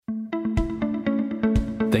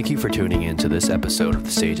Thank you for tuning in to this episode of the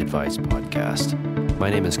Sage Advice Podcast. My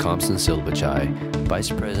name is Kamsan Silbachai, Vice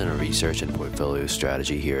President of Research and Portfolio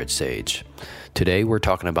Strategy here at Sage. Today we're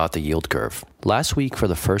talking about the yield curve. Last week, for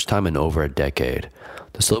the first time in over a decade,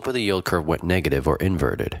 the slope of the yield curve went negative or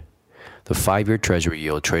inverted. The 5-year Treasury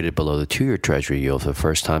yield traded below the 2-year Treasury yield for the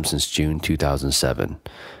first time since June 2007.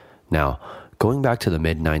 Now, going back to the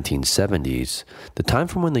mid-1970s, the time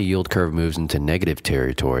from when the yield curve moves into negative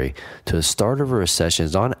territory to the start of a recession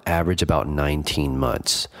is on average about 19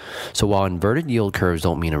 months. So while inverted yield curves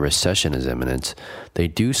don't mean a recession is imminent, they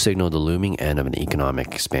do signal the looming end of an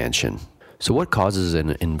economic expansion. So what causes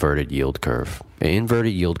an inverted yield curve? An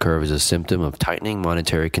inverted yield curve is a symptom of tightening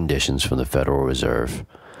monetary conditions from the Federal Reserve.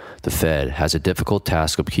 The Fed has a difficult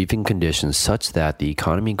task of keeping conditions such that the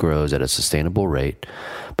economy grows at a sustainable rate,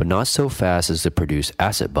 but not so fast as to produce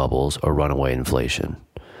asset bubbles or runaway inflation.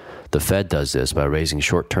 The Fed does this by raising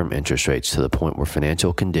short-term interest rates to the point where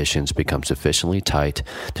financial conditions become sufficiently tight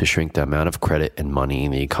to shrink the amount of credit and money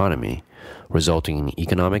in the economy, resulting in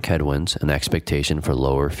economic headwinds and expectation for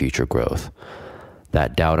lower future growth.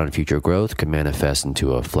 That doubt on future growth can manifest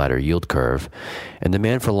into a flatter yield curve and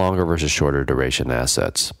demand for longer versus shorter duration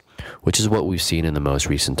assets, which is what we've seen in the most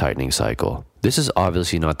recent tightening cycle. This is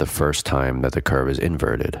obviously not the first time that the curve is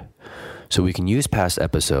inverted, so we can use past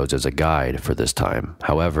episodes as a guide for this time.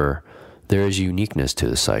 However, there is uniqueness to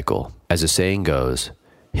the cycle. As the saying goes,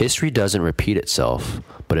 history doesn't repeat itself,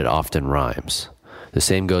 but it often rhymes. The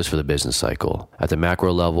same goes for the business cycle. At the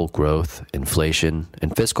macro level, growth, inflation,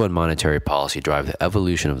 and fiscal and monetary policy drive the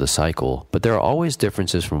evolution of the cycle, but there are always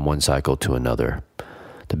differences from one cycle to another.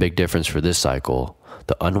 The big difference for this cycle,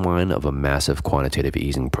 the unwind of a massive quantitative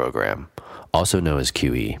easing program, also known as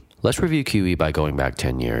QE. Let's review QE by going back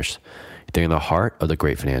 10 years. They're in the heart of the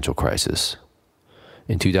Great Financial Crisis.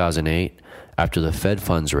 In 2008, after the Fed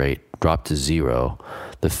funds rate dropped to zero,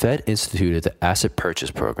 the Fed instituted the Asset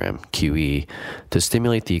Purchase Program, QE, to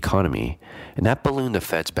stimulate the economy, and that ballooned the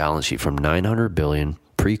Fed's balance sheet from $900 billion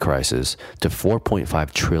pre-crisis to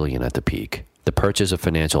 $4.5 trillion at the peak. The purchase of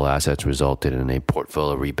financial assets resulted in a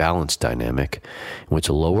portfolio rebalance dynamic in which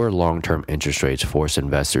lower long-term interest rates forced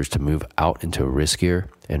investors to move out into riskier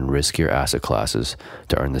and riskier asset classes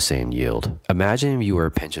to earn the same yield. Imagine if you were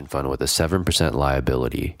a pension fund with a 7%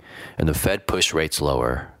 liability and the Fed pushed rates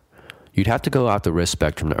lower. You'd have to go out the risk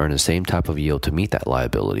spectrum to earn the same type of yield to meet that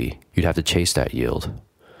liability. You'd have to chase that yield.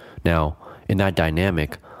 Now, in that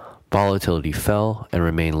dynamic, volatility fell and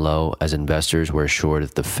remained low as investors were assured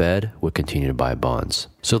that the Fed would continue to buy bonds.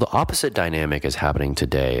 So the opposite dynamic is happening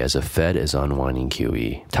today as the Fed is unwinding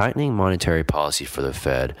QE. Tightening monetary policy for the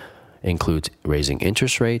Fed includes raising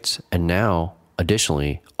interest rates and now,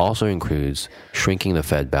 additionally, also includes shrinking the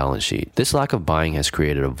Fed balance sheet. This lack of buying has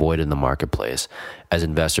created a void in the marketplace as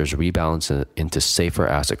investors rebalance into safer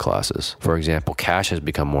asset classes. For example, cash has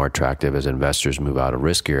become more attractive as investors move out of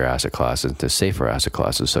riskier asset classes into safer asset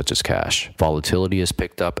classes such as cash. Volatility has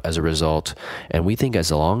picked up as a result, and we think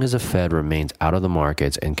as long as the Fed remains out of the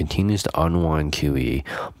markets and continues to unwind QE,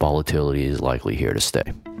 volatility is likely here to stay.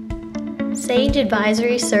 Sage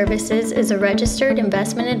Advisory Services is a registered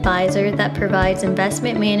investment advisor that provides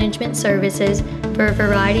investment management services for a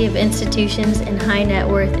variety of institutions and high net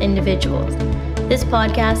worth individuals. This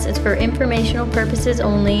podcast is for informational purposes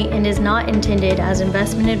only and is not intended as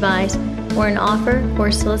investment advice or an offer or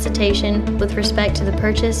solicitation with respect to the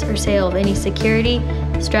purchase or sale of any security,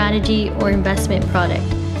 strategy, or investment product.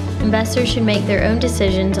 Investors should make their own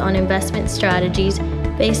decisions on investment strategies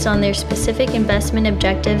based on their specific investment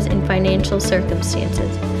objectives and financial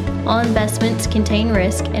circumstances. All investments contain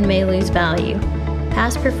risk and may lose value.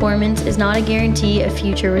 Past performance is not a guarantee of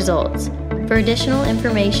future results. For additional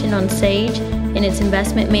information on Sage and its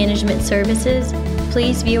investment management services,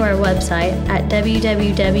 please view our website at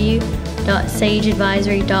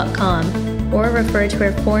www.sageadvisory.com or refer to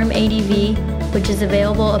our Form ADV, which is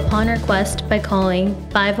available upon request by calling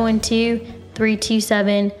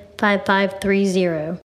 512-327-5530.